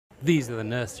These are the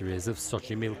nurseries of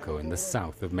Xochimilco in the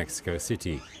south of Mexico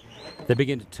City. They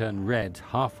begin to turn red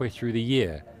halfway through the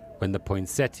year when the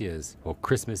poinsettias, or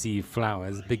Christmas Eve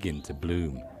flowers, begin to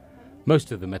bloom.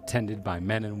 Most of them are tended by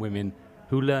men and women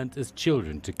who learned as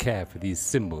children to care for these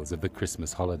symbols of the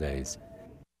Christmas holidays.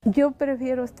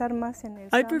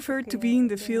 I prefer to be in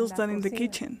the fields than in the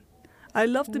kitchen. I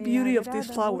love the beauty of this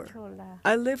flower.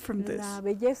 I live from this.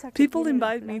 People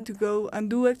invite me to go and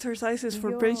do exercises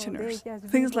for pensioners,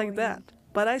 things like that.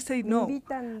 But I say no.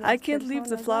 I can't leave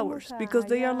the flowers because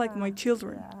they are like my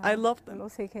children. I love them.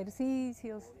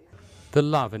 The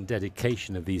love and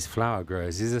dedication of these flower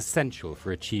growers is essential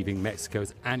for achieving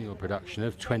Mexico's annual production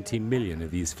of 20 million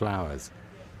of these flowers.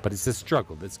 But it's a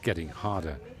struggle that's getting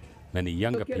harder. Many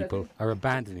younger people are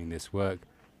abandoning this work.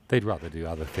 They'd rather do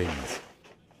other things.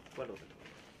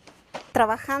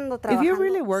 If you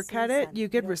really work at it, you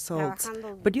get results.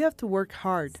 But you have to work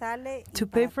hard to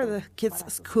pay for the kids'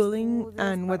 schooling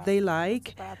and what they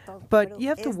like. But you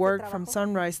have to work from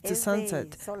sunrise to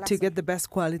sunset to get the best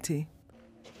quality.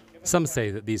 Some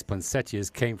say that these poinsettias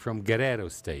came from Guerrero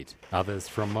State, others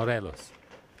from Morelos.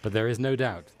 But there is no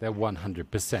doubt they're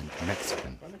 100%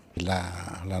 Mexican.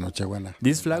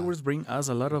 These flowers bring us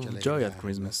a lot of joy at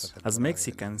Christmas. As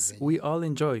Mexicans, we all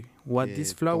enjoy what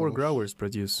these flower growers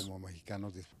produce.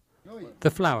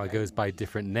 The flower goes by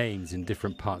different names in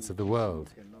different parts of the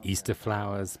world. Easter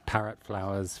flowers, parrot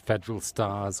flowers, federal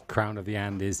stars, crown of the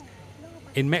Andes.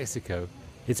 In Mexico,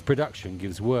 its production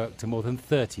gives work to more than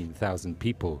 13,000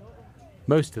 people,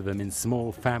 most of them in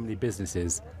small family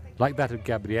businesses, like that of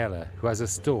Gabriela, who has a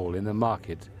stall in the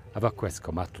market of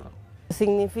Acuescomatlo.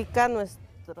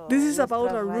 This is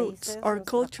about our roots, our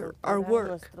culture, our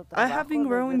work. I have been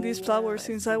growing these flowers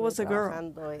since I was a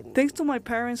girl, thanks to my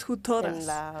parents who taught us.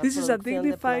 This is a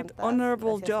dignified,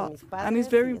 honorable job, and it's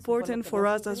very important for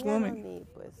us as women.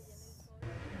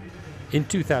 In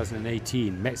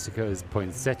 2018, Mexico's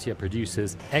poinsettia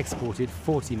producers exported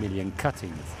 40 million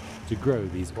cuttings to grow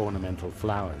these ornamental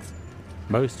flowers.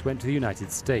 Most went to the United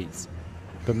States,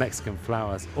 but Mexican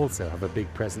flowers also have a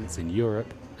big presence in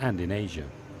Europe and in Asia.